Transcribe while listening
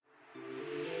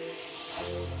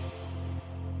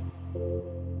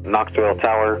Knoxville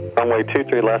Tower, runway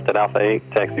 23 left at Alpha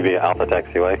 8, taxi via Alpha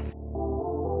Taxiway.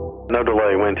 No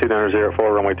delay, wind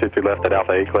 2904, runway 23 left at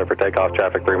Alpha 8, clear for takeoff,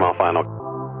 traffic 3 mile final.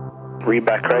 Read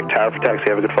back correct, tower for taxi,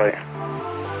 have a good flight.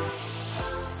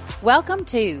 Welcome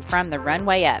to From the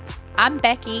Runway Up. I'm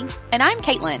Becky. And I'm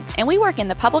Caitlin, and we work in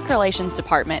the Public Relations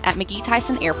Department at McGee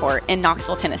Tyson Airport in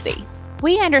Knoxville, Tennessee.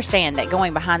 We understand that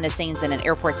going behind the scenes in an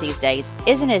airport these days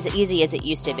isn't as easy as it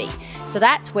used to be, so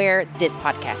that's where this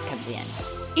podcast comes in.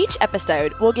 Each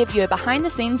episode will give you a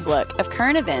behind-the-scenes look of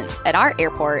current events at our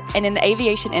airport and in the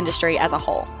aviation industry as a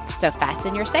whole. So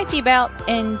fasten your safety belts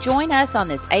and join us on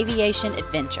this aviation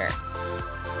adventure.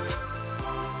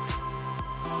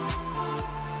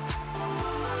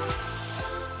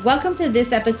 Welcome to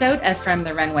this episode of From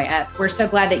the Runway Up. We're so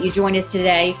glad that you joined us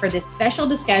today for this special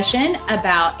discussion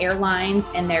about airlines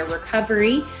and their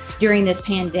recovery during this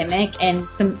pandemic and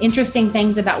some interesting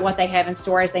things about what they have in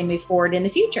store as they move forward in the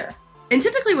future. And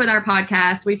typically with our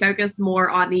podcast, we focus more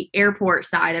on the airport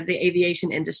side of the aviation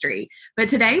industry. But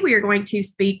today we are going to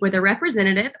speak with a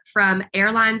representative from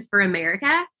Airlines for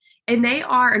America, and they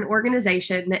are an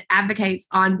organization that advocates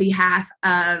on behalf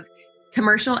of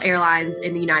commercial airlines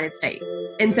in the United States.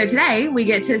 And so today we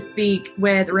get to speak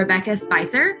with Rebecca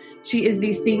Spicer. She is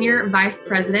the Senior Vice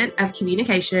President of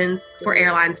Communications for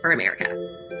Airlines for America.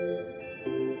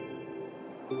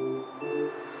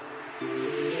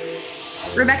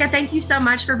 Rebecca, thank you so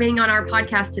much for being on our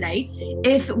podcast today.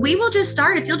 If we will just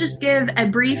start, if you'll just give a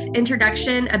brief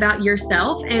introduction about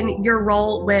yourself and your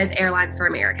role with Airlines for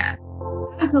America.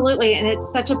 Absolutely. And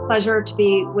it's such a pleasure to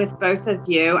be with both of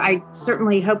you. I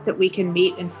certainly hope that we can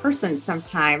meet in person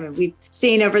sometime. And we've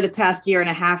seen over the past year and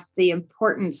a half the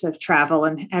importance of travel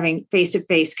and having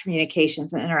face-to-face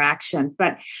communications and interaction.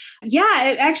 But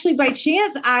yeah, actually by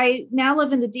chance, I now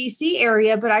live in the DC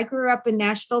area, but I grew up in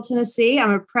Nashville, Tennessee. I'm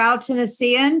a proud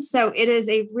Tennessean. So it is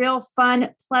a real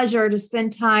fun pleasure to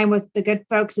spend time with the good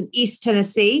folks in East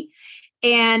Tennessee.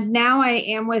 And now I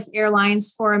am with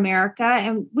Airlines for America,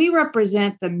 and we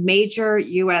represent the major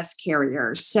U.S.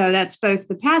 carriers. So that's both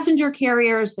the passenger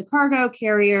carriers, the cargo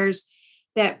carriers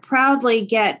that proudly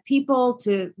get people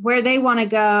to where they want to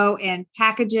go and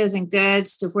packages and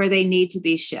goods to where they need to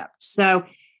be shipped. So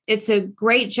it's a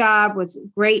great job with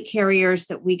great carriers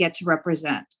that we get to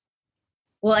represent.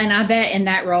 Well, and I bet in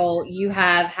that role, you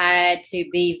have had to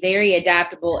be very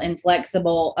adaptable and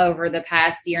flexible over the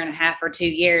past year and a half or 2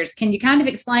 years. Can you kind of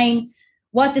explain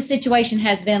what the situation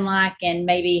has been like and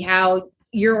maybe how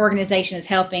your organization is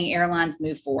helping airlines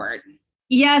move forward?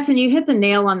 Yes, and you hit the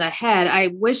nail on the head. I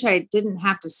wish I didn't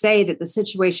have to say that the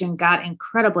situation got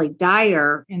incredibly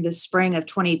dire in the spring of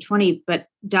 2020, but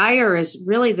dire is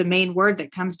really the main word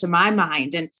that comes to my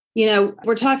mind. And, you know,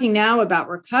 we're talking now about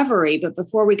recovery, but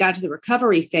before we got to the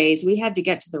recovery phase, we had to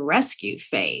get to the rescue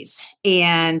phase.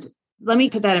 And let me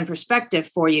put that in perspective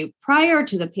for you. Prior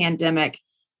to the pandemic,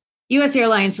 U.S.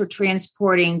 airlines were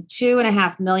transporting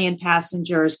 2.5 million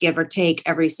passengers, give or take,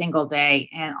 every single day,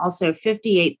 and also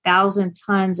 58,000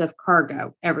 tons of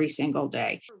cargo every single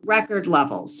day, record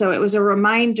levels. So it was a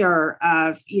reminder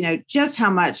of, you know, just how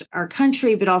much our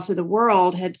country, but also the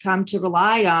world had come to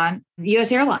rely on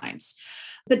U.S. airlines.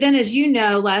 But then, as you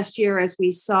know, last year, as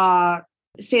we saw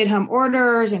stay-at-home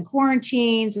orders and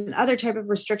quarantines and other type of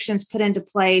restrictions put into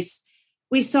place,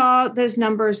 we saw those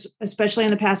numbers, especially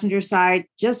on the passenger side,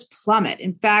 just plummet.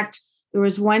 In fact, there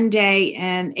was one day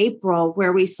in April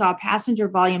where we saw passenger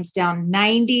volumes down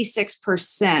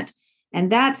 96%. And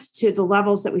that's to the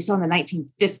levels that we saw in the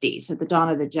 1950s at the dawn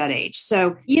of the jet age.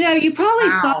 So, you know, you probably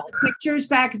saw the pictures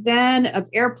back then of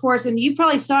airports, and you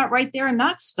probably saw it right there in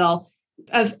Knoxville,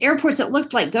 of airports that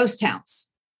looked like ghost towns.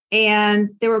 And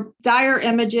there were dire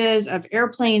images of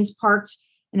airplanes parked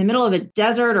in the middle of a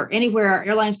desert or anywhere our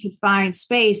airlines could find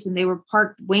space, and they were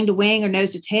parked wing to wing or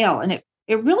nose to tail. And it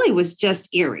really was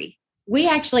just eerie. We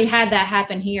actually had that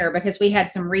happen here because we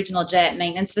had some regional jet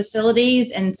maintenance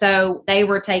facilities. And so they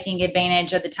were taking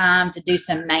advantage of the time to do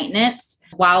some maintenance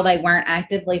while they weren't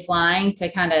actively flying to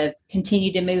kind of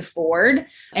continue to move forward.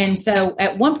 And so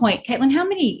at one point, Caitlin, how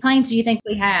many planes do you think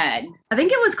we had? I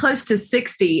think it was close to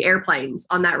 60 airplanes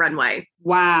on that runway.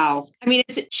 Wow. I mean,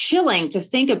 it's chilling to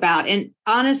think about. And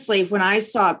honestly, when I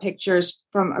saw pictures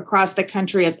from across the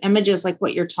country of images like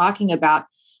what you're talking about,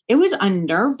 it was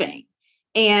unnerving.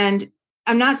 And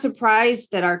I'm not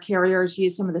surprised that our carriers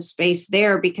use some of the space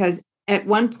there, because at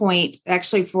one point,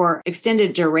 actually for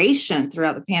extended duration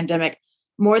throughout the pandemic,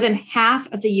 more than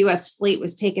half of the U.S. fleet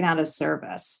was taken out of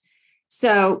service.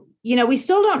 So, you know, we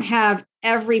still don't have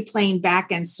every plane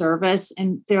back in service.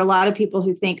 And there are a lot of people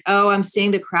who think, oh, I'm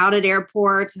seeing the crowded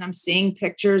airports and I'm seeing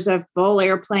pictures of full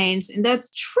airplanes. And that's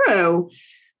true.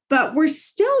 but we're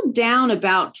still down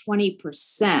about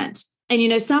 20%.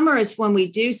 And, summer is when we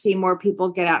do see more people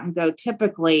get out and go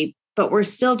typically, but we're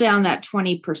still down that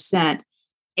 20%.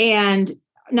 And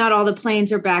not all the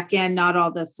planes are back in, not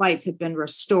all the flights have been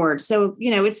restored. So,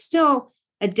 it's still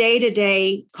a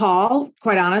day-to-day call,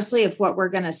 quite honestly, of what we're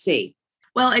going to see.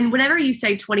 Well, and whenever you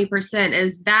say 20%,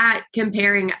 is that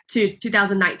comparing to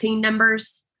 2019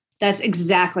 numbers? That's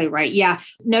exactly right. Yeah.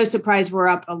 No surprise, we're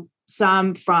up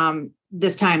some from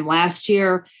this time last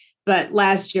year, but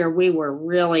last year we were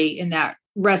really in that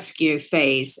rescue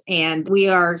phase, and we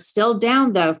are still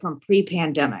down though from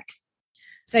pre-pandemic.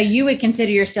 So you would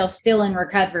consider yourself still in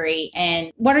recovery.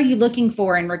 And what are you looking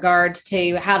for in regards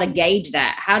to how to gauge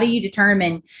that? How do you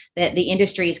determine that the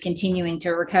industry is continuing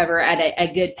to recover at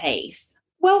a good pace?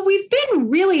 Well, we've been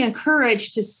really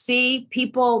encouraged to see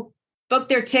people book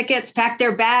their tickets, pack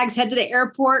their bags, head to the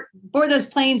airport, board those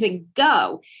planes and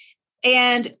go.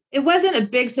 And it wasn't a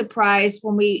big surprise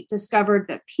when we discovered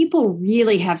that people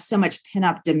really have so much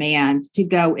pent-up demand to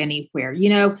go anywhere.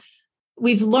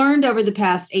 We've learned over the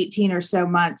past 18 or so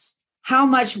months how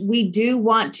much we do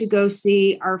want to go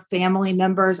see our family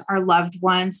members, our loved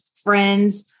ones,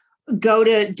 friends, go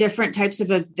to different types of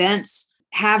events,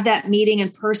 have that meeting in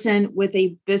person with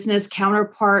a business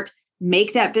counterpart,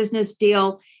 make that business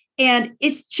deal. And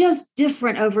it's just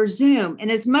different over Zoom.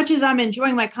 And as much as I'm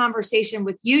enjoying my conversation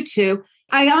with you two,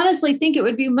 I honestly think it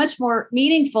would be much more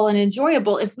meaningful and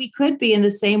enjoyable if we could be in the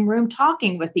same room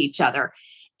talking with each other.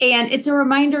 And it's a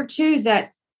reminder too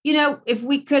that, if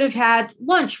we could have had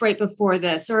lunch right before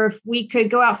this, or if we could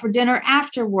go out for dinner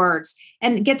afterwards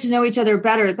and get to know each other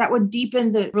better, that would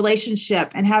deepen the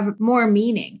relationship and have more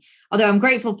meaning. Although I'm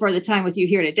grateful for the time with you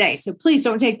here today. So please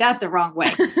don't take that the wrong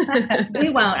way.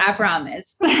 We won't, I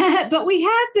promise. But we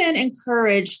have been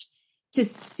encouraged to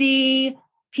see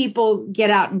people get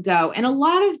out and go. And a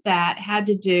lot of that had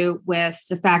to do with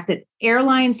the fact that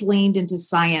airlines leaned into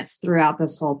science throughout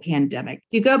this whole pandemic.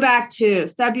 If you go back to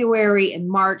February and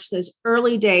March, those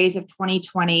early days of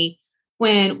 2020,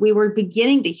 when we were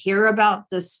beginning to hear about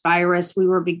this virus, we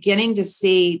were beginning to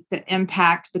see the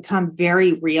impact become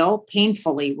very real,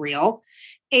 painfully real.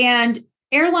 And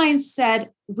airlines said,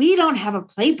 we don't have a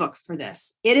playbook for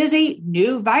this. It is a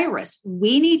new virus.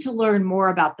 We need to learn more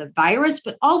about the virus,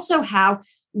 but also how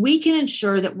we can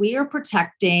ensure that we are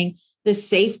protecting the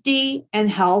safety and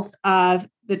health of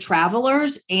the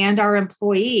travelers and our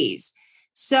employees.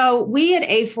 So we at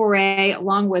A4A,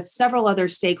 along with several other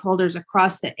stakeholders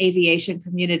across the aviation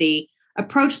community,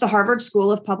 approached the Harvard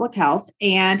School of Public Health.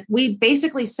 And we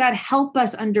basically said, help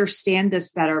us understand this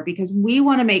better, because we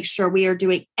want to make sure we are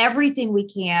doing everything we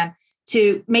can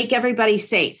to make everybody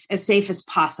safe as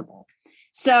possible.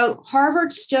 So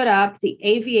Harvard stood up the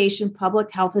Aviation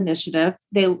Public Health Initiative.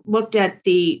 They looked at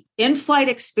the in-flight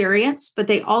experience, but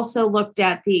they also looked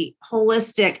at the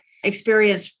holistic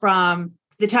experience from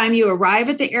the time you arrive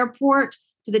at the airport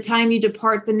to the time you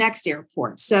depart the next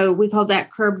airport. So we call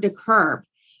that curb to curb.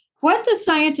 What the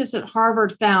scientists at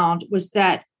Harvard found was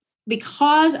that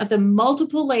because of the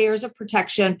multiple layers of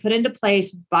protection put into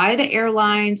place by the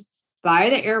airlines, by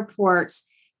the airports,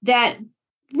 that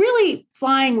really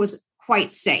flying was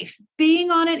quite safe. Being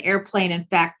on an airplane, in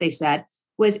fact, they said,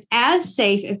 was as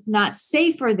safe, if not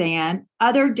safer than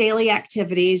other daily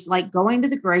activities like going to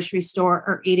the grocery store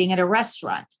or eating at a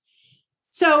restaurant.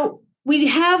 So we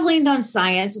have leaned on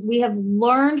science. We have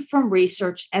learned from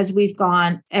research as we've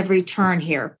gone every turn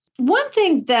here. One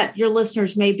thing that your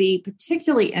listeners may be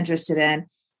particularly interested in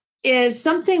is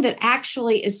something that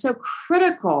actually is so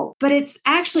critical, but it's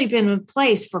actually been in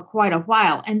place for quite a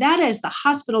while, and that is the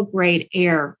hospital grade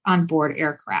air on board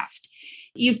aircraft.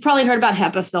 You've probably heard about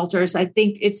HEPA filters. I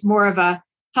think it's more of a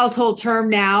household term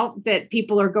now that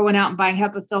people are going out and buying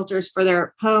HEPA filters for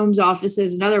their homes,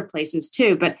 offices, and other places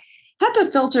too. But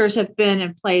HEPA filters have been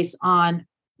in place on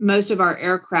most of our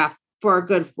aircraft for a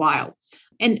good while.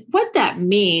 And what that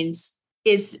means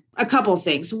is a couple of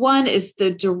things. One is the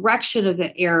direction of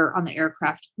the air on the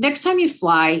aircraft. Next time you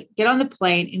fly, get on the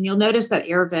plane and you'll notice that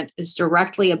air vent is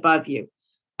directly above you.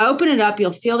 Open it up,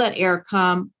 you'll feel that air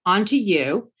come onto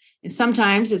you. And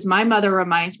sometimes, as my mother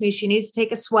reminds me, she needs to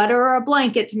take a sweater or a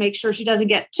blanket to make sure she doesn't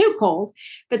get too cold.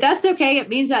 But that's okay. It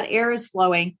means that air is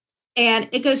flowing and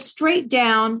it goes straight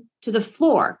down to the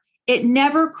floor. It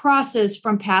never crosses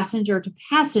from passenger to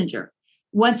passenger.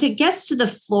 Once it gets to the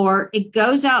floor, it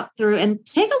goes out through, and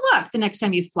take a look the next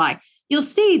time you fly. You'll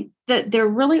see that there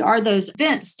really are those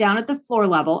vents down at the floor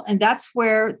level, and that's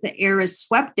where the air is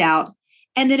swept out.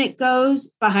 And then it goes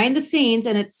behind the scenes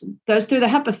and it goes through the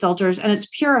HEPA filters and it's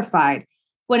purified.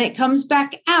 When it comes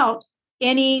back out,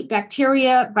 any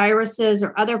bacteria, viruses,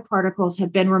 or other particles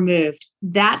have been removed.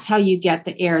 That's how you get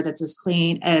the air that's as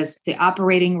clean as the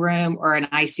operating room or an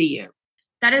ICU.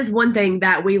 That is one thing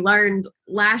that we learned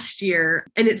last year.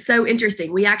 And it's so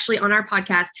interesting. We actually on our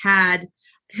podcast had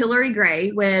Hillary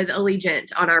Gray with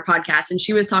Allegiant on our podcast, and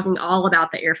she was talking all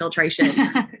about the air filtration.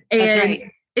 That's and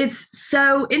right. It's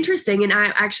so interesting. And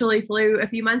I actually flew a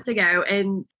few months ago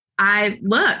and I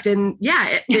looked and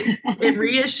it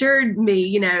reassured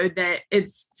me, that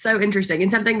it's so interesting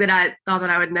and something that I thought that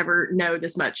I would never know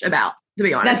this much about, to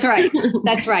be honest. That's right.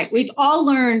 That's right. We've all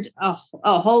learned a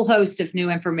whole host of new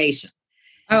information.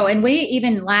 Oh, and we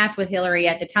even laughed with Hillary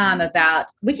at the time about,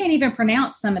 we can't even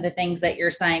pronounce some of the things that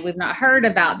you're saying. We've not heard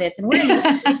about this. And we're in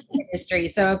the industry.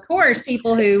 So of course,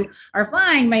 people who are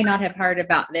flying may not have heard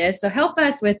about this. So help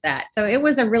us with that. So it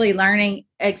was a really learning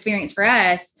experience for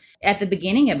us at the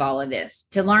beginning of all of this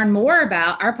to learn more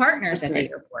about our partners at the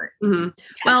airport. Mm-hmm.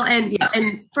 Yes. Well,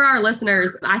 and for our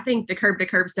listeners, I think the curb to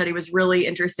curb study was really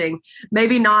interesting.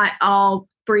 Maybe not all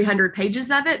 300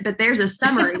 pages of it, but there's a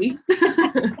summary.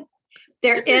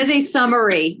 There is a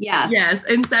summary. Yes. Yes.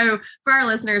 And so for our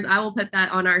listeners, I will put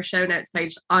that on our show notes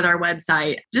page on our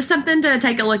website. Just something to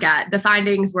take a look at. The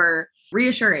findings were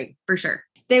reassuring for sure.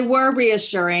 They were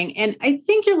reassuring. And I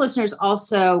think your listeners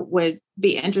also would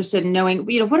be interested in knowing,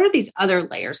 what are these other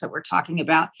layers that we're talking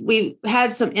about? We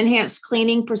had some enhanced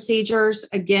cleaning procedures,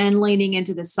 again, leaning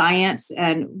into the science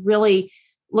and really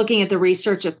looking at the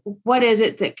research of what is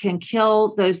it that can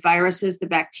kill those viruses, the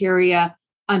bacteria,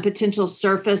 on potential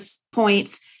surface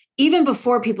points, even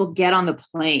before people get on the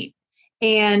plane.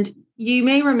 And you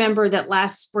may remember that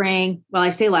last spring, well,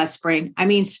 I say last spring, I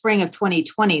mean spring of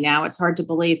 2020 now. It's hard to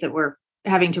believe that we're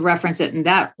having to reference it in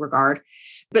that regard.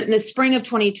 But in the spring of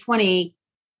 2020,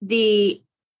 the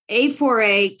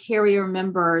A4A carrier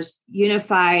members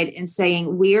unified in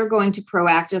saying, we are going to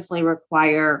proactively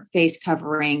require face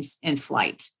coverings in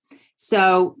flight.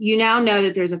 So you now know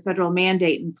that there's a federal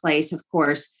mandate in place, of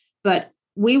course, but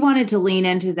we wanted to lean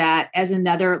into that as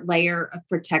another layer of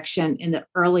protection in the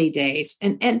early days.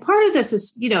 And part of this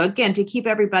is, again, to keep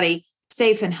everybody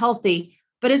safe and healthy,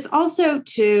 but it's also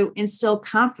to instill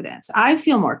confidence. I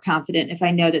feel more confident if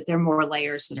I know that there are more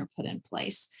layers that are put in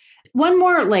place. One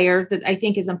more layer that I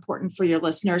think is important for your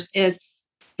listeners is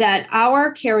that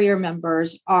our carrier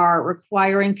members are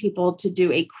requiring people to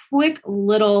do a quick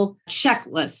little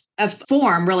checklist, a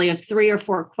form really of 3 or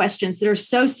 4 questions that are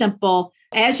so simple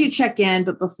as you check in,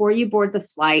 but before you board the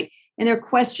flight. And they're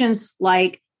questions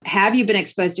like, have you been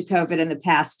exposed to COVID in the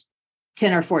past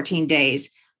 10 or 14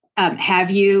 days? Have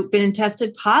you been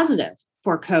tested positive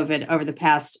for COVID over the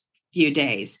past few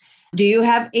days? Do you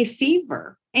have a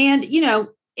fever? And,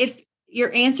 if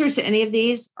your answers to any of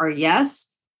these are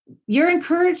yes, you're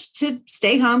encouraged to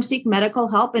stay home, seek medical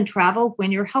help, and travel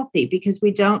when you're healthy, because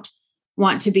we don't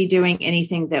want to be doing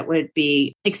anything that would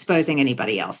be exposing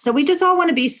anybody else. So we just all want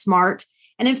to be smart.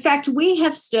 And in fact, we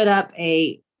have stood up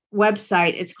a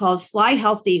website. It's called Fly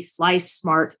Healthy, Fly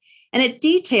Smart. And it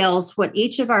details what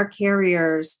each of our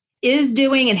carriers is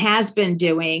doing and has been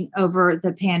doing over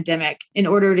the pandemic in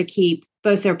order to keep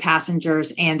both their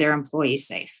passengers and their employees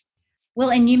safe. Well,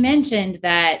 and you mentioned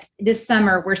that this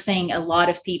summer we're seeing a lot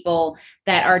of people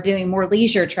that are doing more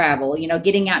leisure travel,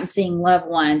 getting out and seeing loved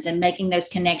ones and making those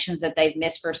connections that they've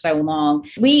missed for so long.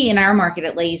 We, in our market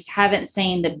at least, haven't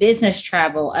seen the business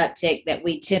travel uptick that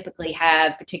we typically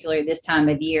have, particularly this time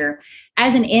of year.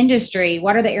 As an industry,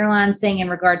 what are the airlines saying in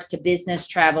regards to business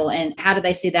travel, and how do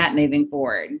they see that moving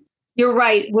forward? You're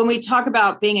right. When we talk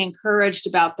about being encouraged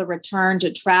about the return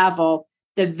to travel,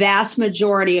 the vast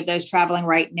majority of those traveling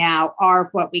right now are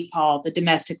what we call the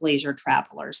domestic leisure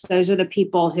travelers. Those are the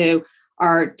people who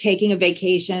are taking a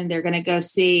vacation. They're going to go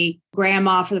see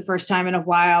grandma for the first time in a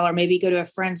while, or maybe go to a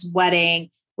friend's wedding.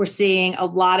 We're seeing a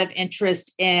lot of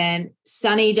interest in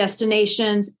sunny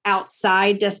destinations,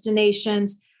 outside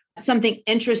destinations. Something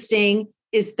interesting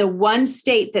is the one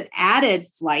state that added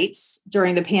flights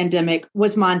during the pandemic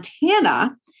was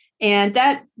Montana. And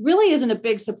that really isn't a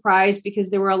big surprise, because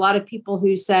there were a lot of people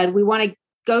who said, we want to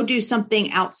go do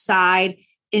something outside,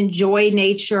 enjoy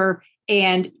nature,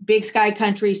 and Big Sky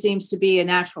Country seems to be a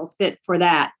natural fit for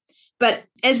that. But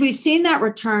as we've seen that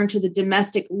return to the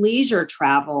domestic leisure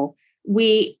travel,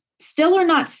 we still are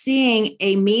not seeing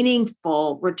a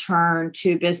meaningful return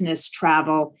to business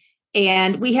travel.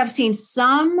 And we have seen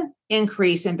some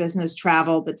increase in business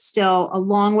travel, but still a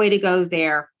long way to go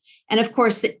there. And of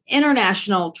course, the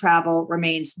international travel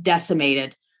remains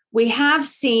decimated. We have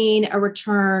seen a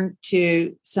return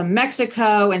to some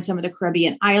Mexico and some of the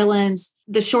Caribbean islands,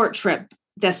 the short trip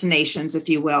destinations, if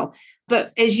you will.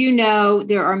 But as you know,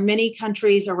 there are many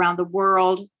countries around the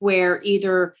world where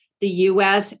either the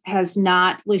U.S. has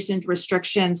not loosened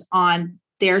restrictions on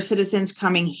their citizens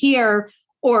coming here,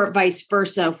 or vice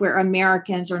versa, where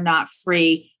Americans are not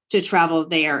free to travel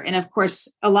there. And of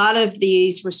course, a lot of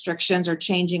these restrictions are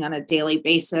changing on a daily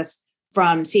basis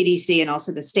from CDC and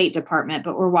also the State Department,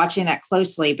 but we're watching that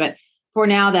closely. But for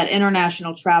now, that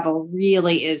international travel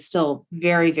really is still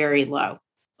very, very low.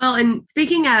 Well, and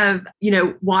speaking of,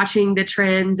 watching the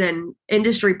trends and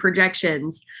industry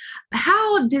projections,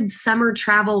 how did summer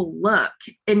travel look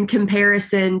in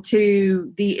comparison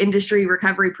to the industry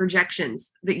recovery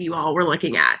projections that you all were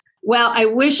looking at? Well, I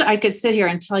wish I could sit here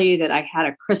and tell you that I had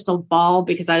a crystal ball,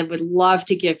 because I would love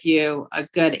to give you a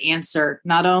good answer,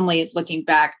 not only looking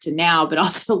back to now, but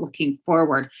also looking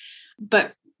forward.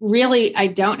 But really, I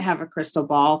don't have a crystal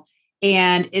ball,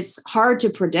 and it's hard to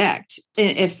predict.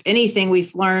 If anything,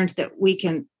 we've learned that we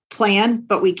can plan,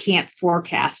 but we can't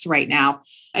forecast right now.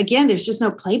 Again, there's just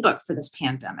no playbook for this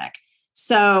pandemic.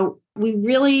 So we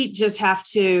really just have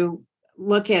to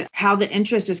look at how the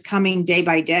interest is coming day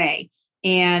by day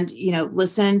and,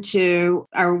 listen to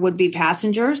our would-be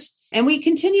passengers. And we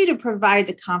continue to provide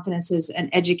the confidences and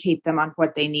educate them on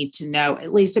what they need to know,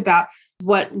 at least about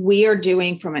what we are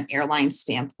doing from an airline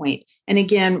standpoint. And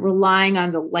again, relying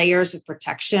on the layers of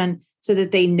protection so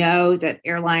that they know that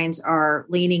airlines are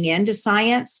leaning into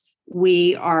science.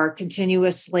 We are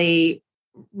continuously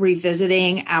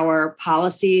revisiting our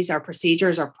policies, our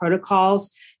procedures, our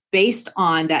protocols based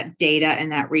on that data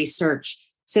and that research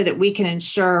so that we can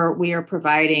ensure we are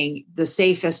providing the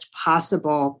safest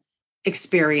possible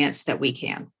experience that we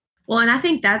can. Well, and I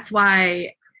think that's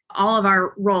why all of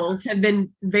our roles have been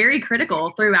very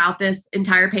critical throughout this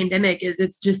entire pandemic. Is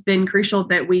it's just been crucial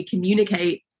that we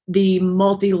communicate the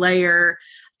multi-layer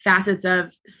facets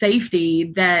of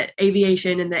safety that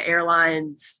aviation and the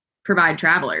airlines provide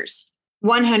travelers.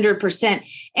 100%.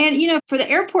 And, for the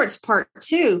airport's part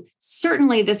too,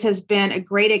 certainly this has been a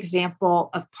great example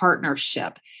of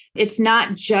partnership. It's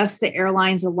not just the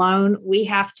airlines alone. We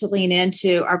have to lean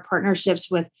into our partnerships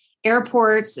with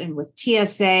airports and with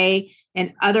TSA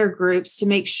and other groups to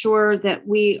make sure that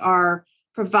we are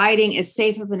providing as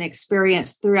safe of an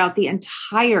experience throughout the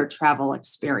entire travel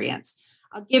experience.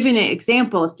 I'll give you an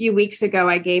example. A few weeks ago,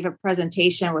 I gave a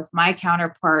presentation with my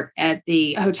counterpart at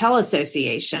the Hotel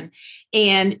Association,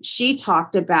 and she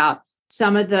talked about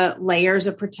some of the layers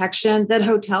of protection that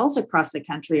hotels across the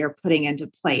country are putting into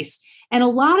place. And a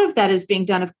lot of that is being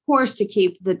done, of course, to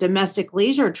keep the domestic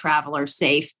leisure traveler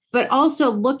safe, but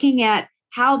also looking at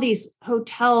how these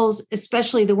hotels,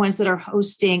 especially the ones that are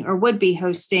hosting or would be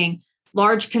hosting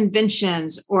large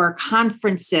conventions or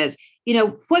conferences,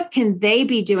 what can they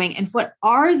be doing and what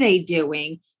are they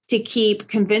doing to keep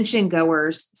convention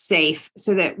goers safe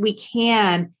so that we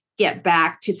can get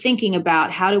back to thinking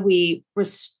about how do we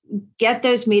get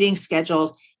those meetings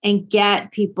scheduled and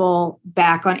get people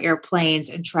back on airplanes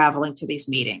and traveling to these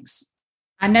meetings.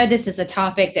 I know this is a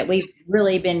topic that we've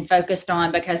really been focused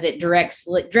on because it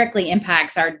directly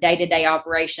impacts our day-to-day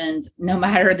operations, no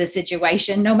matter the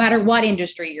situation, no matter what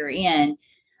industry you're in.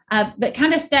 But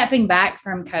kind of stepping back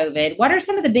from COVID, what are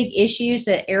some of the big issues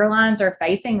that airlines are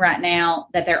facing right now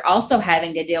that they're also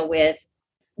having to deal with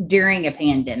during a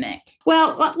pandemic?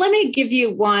 Well, let me give you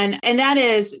one. And that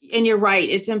is, and you're right,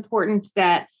 it's important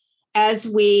that as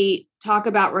we talk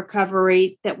about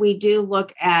recovery, that we do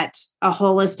look at a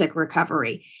holistic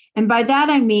recovery. And by that,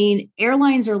 I mean,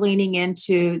 airlines are leaning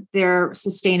into their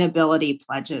sustainability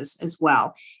pledges as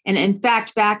well. And in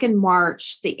fact, back in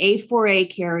March, the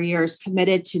A4A carriers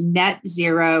committed to net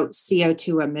zero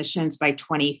CO2 emissions by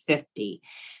 2050.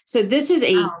 So this is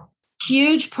a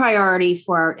huge priority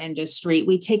for our industry.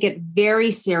 We take it very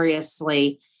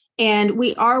seriously. And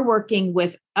we are working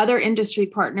with other industry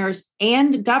partners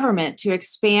and government to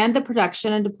expand the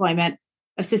production and deployment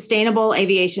of sustainable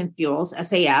aviation fuels,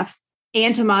 SAF,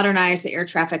 and to modernize the air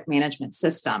traffic management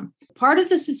system. Part of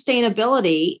the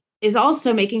sustainability is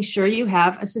also making sure you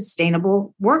have a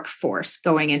sustainable workforce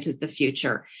going into the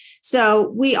future. So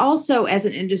we also, as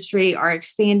an industry, are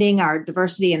expanding our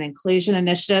diversity and inclusion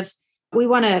initiatives. We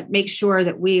want to make sure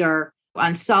that we are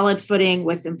on solid footing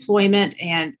with employment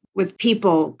and with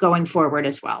people going forward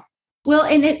as well. Well,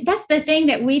 and that's the thing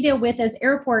that we deal with as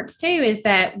airports too, is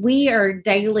that we are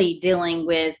daily dealing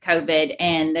with COVID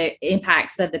and the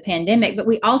impacts of the pandemic, but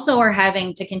we also are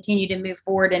having to continue to move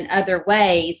forward in other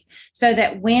ways so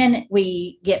that when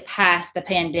we get past the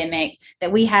pandemic,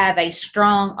 that we have a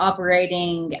strong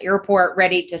operating airport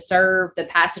ready to serve the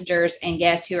passengers and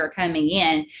guests who are coming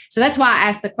in. So that's why I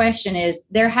asked the question is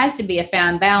there has to be a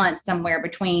fine balance somewhere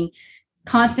between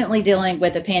constantly dealing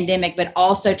with a pandemic, but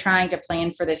also trying to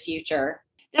plan for the future.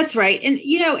 That's right. And,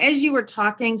 as you were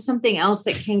talking, something else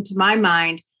that came to my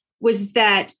mind was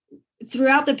that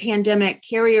throughout the pandemic,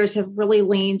 carriers have really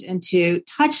leaned into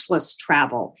touchless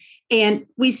travel. And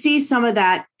we see some of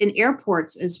that in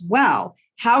airports as well.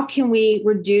 How can we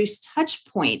reduce touch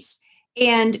points?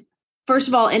 And first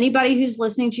of all, anybody who's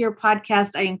listening to your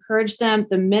podcast, I encourage them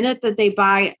the minute that they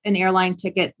buy an airline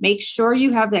ticket, make sure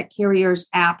you have that carrier's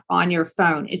app on your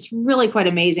phone. It's really quite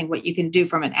amazing what you can do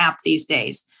from an app these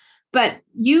days. But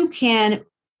you can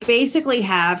basically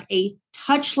have a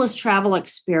touchless travel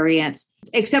experience,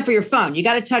 except for your phone. You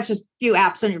got to touch a few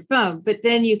apps on your phone, but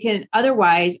then you can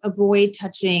otherwise avoid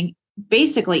touching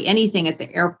basically anything at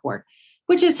the airport,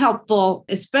 which is helpful,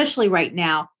 especially right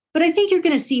now. But I think you're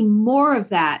going to see more of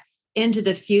that into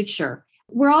the future.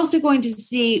 We're also going to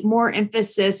see more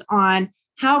emphasis on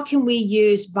how can we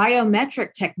use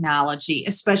biometric technology,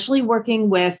 especially working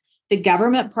with the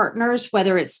government partners,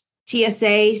 whether it's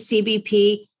TSA,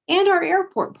 CBP, and our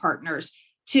airport partners,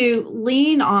 to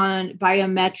lean on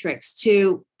biometrics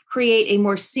to create a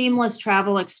more seamless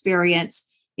travel experience,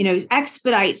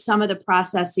 expedite some of the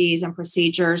processes and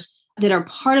procedures that are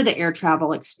part of the air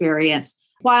travel experience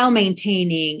while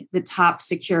maintaining the top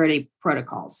security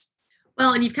protocols.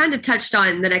 Well, and you've kind of touched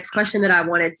on the next question that I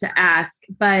wanted to ask,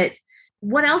 but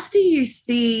what else do you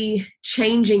see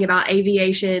changing about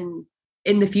aviation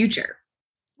in the future?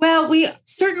 Well, we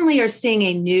certainly are seeing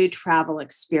a new travel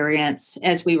experience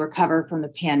as we recover from the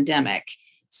pandemic.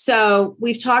 So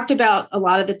we've talked about a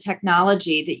lot of the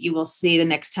technology that you will see the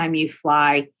next time you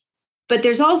fly, but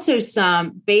there's also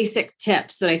some basic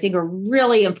tips that I think are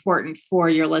really important for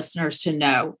your listeners to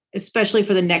know, especially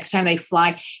for the next time they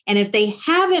fly. And if they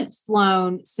haven't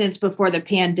flown since before the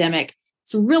pandemic,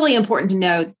 it's really important to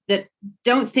know that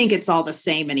don't think it's all the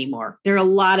same anymore. There are a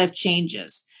lot of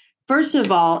changes. First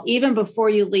of all, even before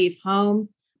you leave home,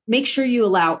 make sure you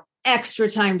allow extra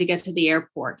time to get to the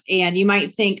airport. And you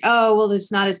might think, oh, well,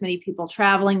 there's not as many people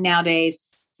traveling nowadays.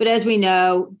 But as we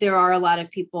know, there are a lot of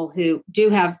people who do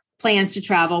have plans to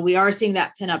travel. We are seeing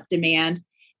that pent-up demand.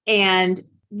 And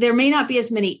there may not be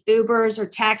as many Ubers or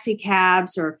taxi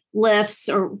cabs or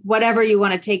Lyfts or whatever you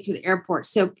want to take to the airport.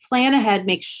 So plan ahead,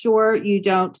 make sure you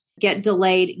don't get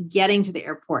delayed getting to the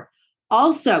airport.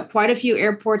 Also, quite a few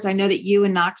airports, I know that you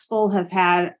in Knoxville have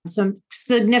had some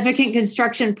significant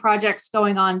construction projects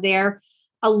going on there.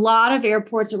 A lot of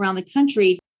airports around the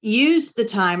country used the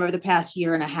time over the past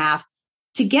year and a half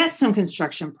to get some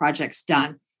construction projects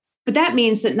done. But that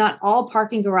means that not all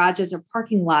parking garages or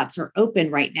parking lots are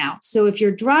open right now. So if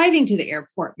you're driving to the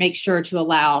airport, make sure to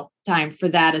allow time for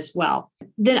that as well.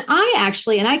 Then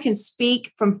and I can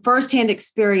speak from firsthand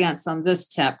experience on this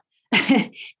tip,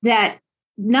 that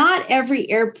not every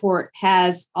airport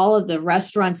has all of the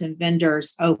restaurants and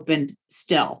vendors opened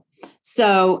still.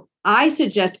 So I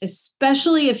suggest,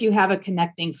 especially if you have a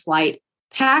connecting flight,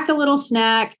 pack a little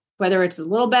snack, whether it's a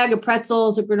little bag of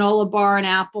pretzels, a granola bar, an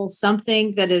apple,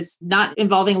 something that is not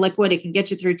involving liquid. It can get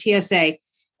you through TSA,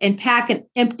 and pack an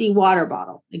empty water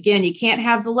bottle. Again, you can't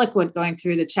have the liquid going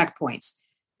through the checkpoints.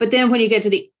 But then when you get to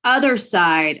the other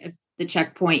side of the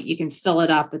checkpoint, you can fill it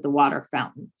up at the water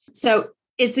fountain. So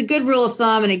it's a good rule of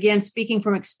thumb. And again, speaking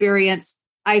from experience,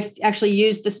 I've actually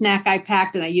used the snack I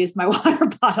packed and I used my water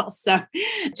bottle. So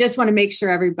just want to make sure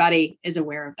everybody is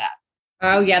aware of that.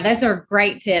 Oh, yeah, those are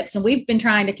great tips. And we've been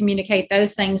trying to communicate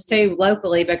those things too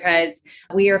locally, because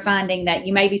we are finding that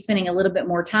you may be spending a little bit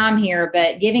more time here,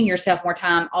 but giving yourself more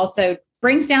time also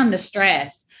brings down the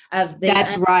stress of the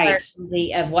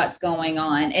uncertainty of what's going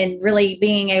on, and really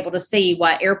being able to see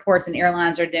what airports and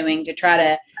airlines are doing to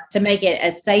try to make it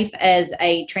as safe as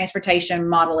a transportation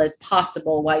model as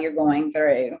possible while you're going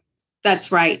through.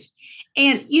 That's right.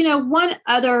 And, one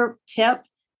other tip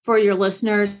for your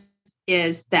listeners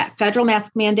is that federal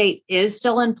mask mandate is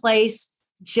still in place.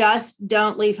 Just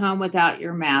don't leave home without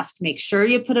your mask. Make sure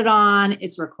you put it on.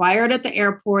 It's required at the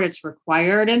airport. It's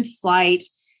required in flight.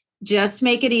 Just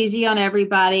make it easy on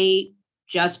everybody.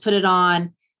 Just put it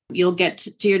on. You'll get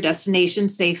to your destination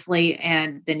safely,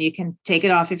 and then you can take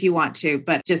it off if you want to,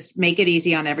 but just make it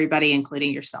easy on everybody,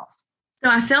 including yourself. So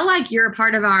I feel like you're a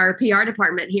part of our PR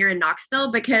department here in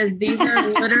Knoxville, because these are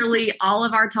literally all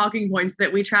of our talking points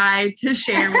that we try to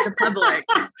share with the public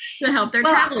to help their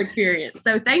travel experience.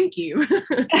 So thank you.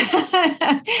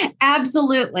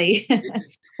 Absolutely.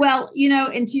 Well,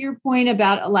 and to your point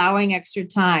about allowing extra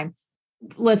time,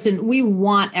 listen, we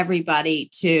want everybody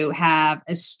to have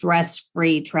a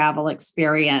stress-free travel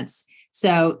experience.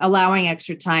 So allowing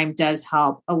extra time does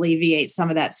help alleviate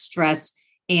some of that stress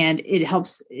And it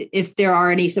helps if there are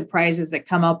any surprises that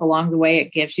come up along the way,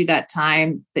 it gives you that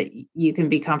time that you can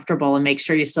be comfortable and make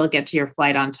sure you still get to your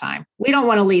flight on time. We don't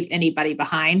want to leave anybody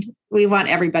behind. We want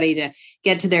everybody to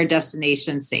get to their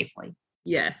destination safely.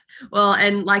 Yes. Well,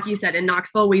 and like you said, in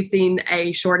Knoxville, we've seen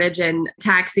a shortage in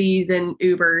taxis and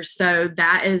Ubers. So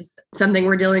that is something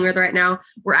we're dealing with right now.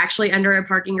 We're actually under a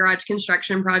parking garage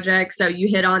construction project. So you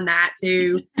hit on that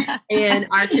too. And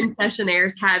our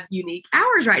concessionaires have unique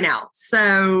hours right now.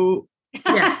 So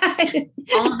yeah,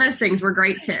 all of those things were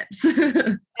great tips.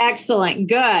 Excellent.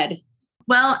 Good.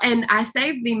 Well, and I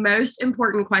saved the most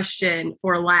important question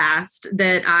for last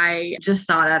that I just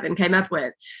thought of and came up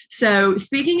with. So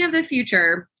speaking of the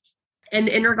future and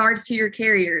in regards to your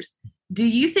carriers, do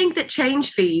you think that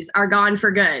change fees are gone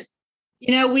for good?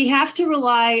 You know, we have to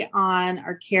rely on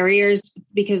our carriers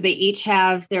because they each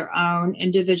have their own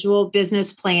individual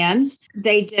business plans.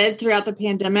 They did throughout the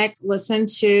pandemic listen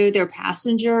to their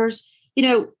passengers. You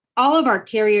know, all of our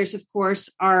carriers, of course,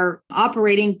 are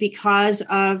operating because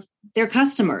of their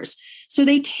customers. So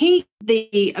they take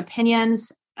the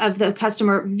opinions of the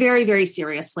customer very, very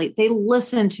seriously. They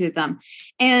listen to them.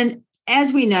 And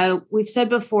as we know, we've said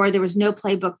before, there was no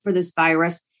playbook for this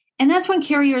virus. And that's when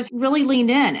carriers really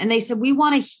leaned in and they said, we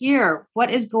want to hear what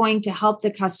is going to help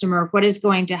the customer, what is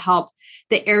going to help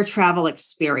the air travel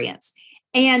experience.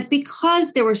 And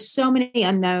because there were so many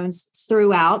unknowns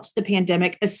throughout the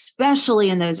pandemic, especially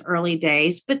in those early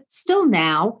days, but still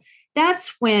now,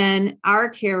 that's when our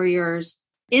carriers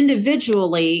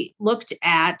individually looked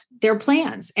at their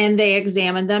plans and they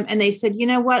examined them and they said, you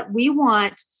know what, we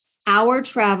want our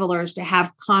travelers to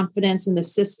have confidence in the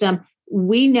system.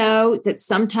 We know that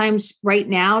sometimes right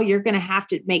now you're going to have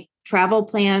to make travel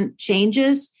plan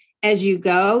changes as you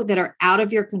go that are out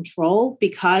of your control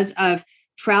because of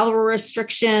travel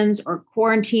restrictions or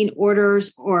quarantine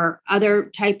orders or other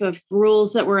type of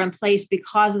rules that were in place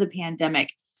because of the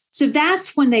pandemic. So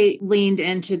that's when they leaned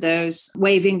into those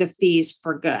waiving the fees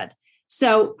for good.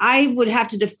 So I would have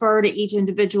to defer to each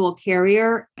individual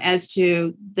carrier as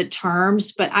to the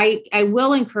terms, but I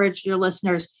will encourage your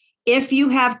listeners, if you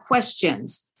have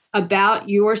questions about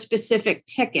your specific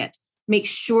ticket, make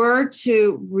sure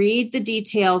to read the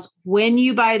details when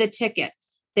you buy the ticket.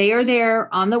 They are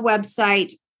there on the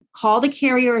website. Call the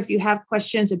carrier if you have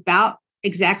questions about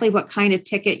exactly what kind of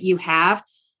ticket you have.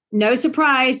 No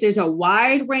surprise, there's a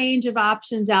wide range of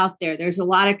options out there. There's a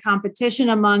lot of competition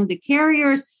among the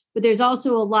carriers, but there's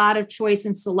also a lot of choice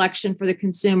and selection for the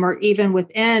consumer, even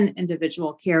within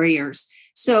individual carriers.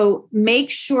 So make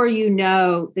sure you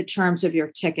know the terms of your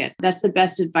ticket. That's the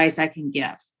best advice I can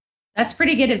give. That's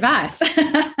pretty good advice.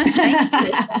 Thank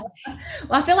you.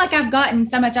 Well, I feel like I've gotten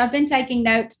so much. I've been taking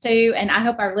notes too, and I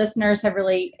hope our listeners have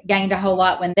really gained a whole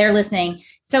lot when they're listening.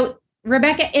 So,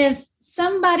 Rebecca, if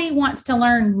somebody wants to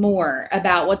learn more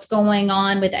about what's going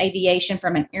on with aviation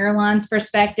from an airline's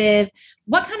perspective,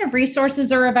 what kind of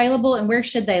resources are available and where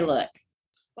should they look?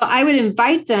 Well, I would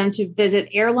invite them to visit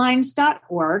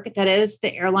airlines.org. That is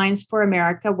the Airlines for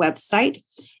America website.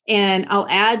 And I'll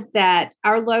add that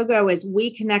our logo is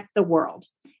We Connect the World.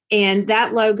 And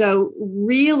that logo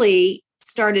really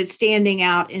started standing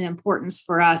out in importance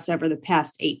for us over the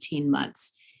past 18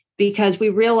 months because we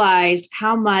realized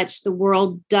how much the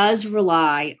world does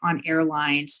rely on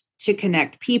airlines to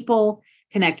connect people,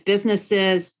 connect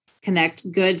businesses,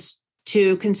 connect goods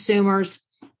to consumers.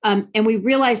 And we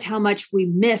realized how much we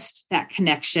missed that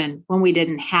connection when we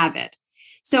didn't have it.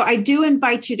 So I do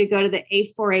invite you to go to the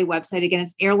A4A website. Again,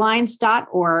 it's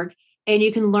airlines.org, and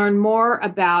you can learn more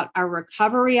about our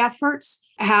recovery efforts,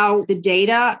 how the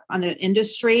data on the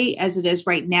industry as it is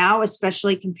right now,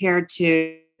 especially compared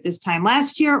to this time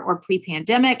last year or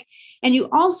pre-pandemic. And you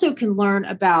also can learn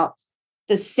about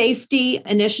the safety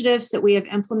initiatives that we have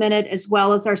implemented, as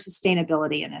well as our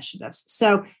sustainability initiatives.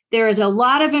 So there is a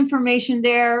lot of information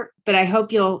there, but I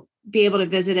hope you'll be able to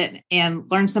visit it and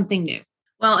learn something new.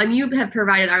 Well, and you have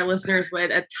provided our listeners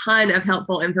with a ton of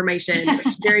helpful information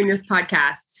during this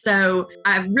podcast. So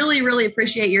I really, really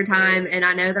appreciate your time. And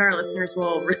I know that our listeners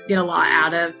will get a lot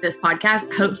out of this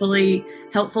podcast, hopefully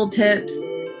helpful tips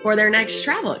for their next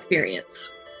travel experience.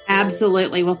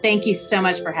 Absolutely. Well, thank you so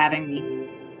much for having me.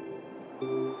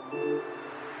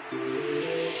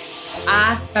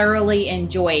 I thoroughly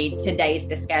enjoyed today's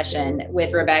discussion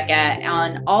with Rebecca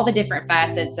on all the different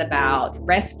facets about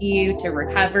rescue to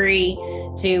recovery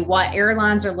to what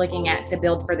airlines are looking at to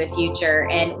build for the future.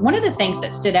 And one of the things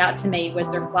that stood out to me was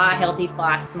their Fly Healthy,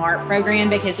 Fly Smart program,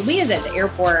 because we as at the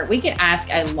airport, we could ask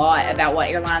a lot about what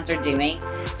airlines are doing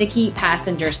to keep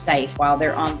passengers safe while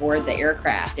they're on board the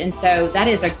aircraft. And so that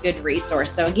is a good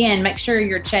resource. So again, make sure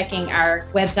you're checking our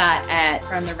website at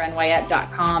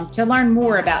fromtherunwayup.com to learn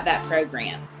more about that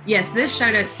program. Yes, this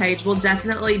show notes page will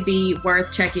definitely be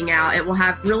worth checking out. It will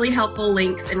have really helpful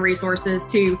links and resources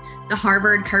to the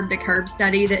Harvard Curb to Curb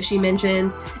study that she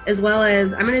mentioned, as well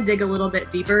as I'm going to dig a little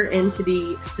bit deeper into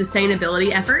the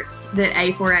sustainability efforts that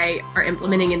A4A are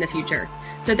implementing in the future.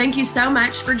 So thank you so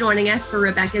much for joining us for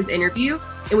Rebecca's interview,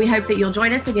 and we hope that you'll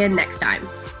join us again next time.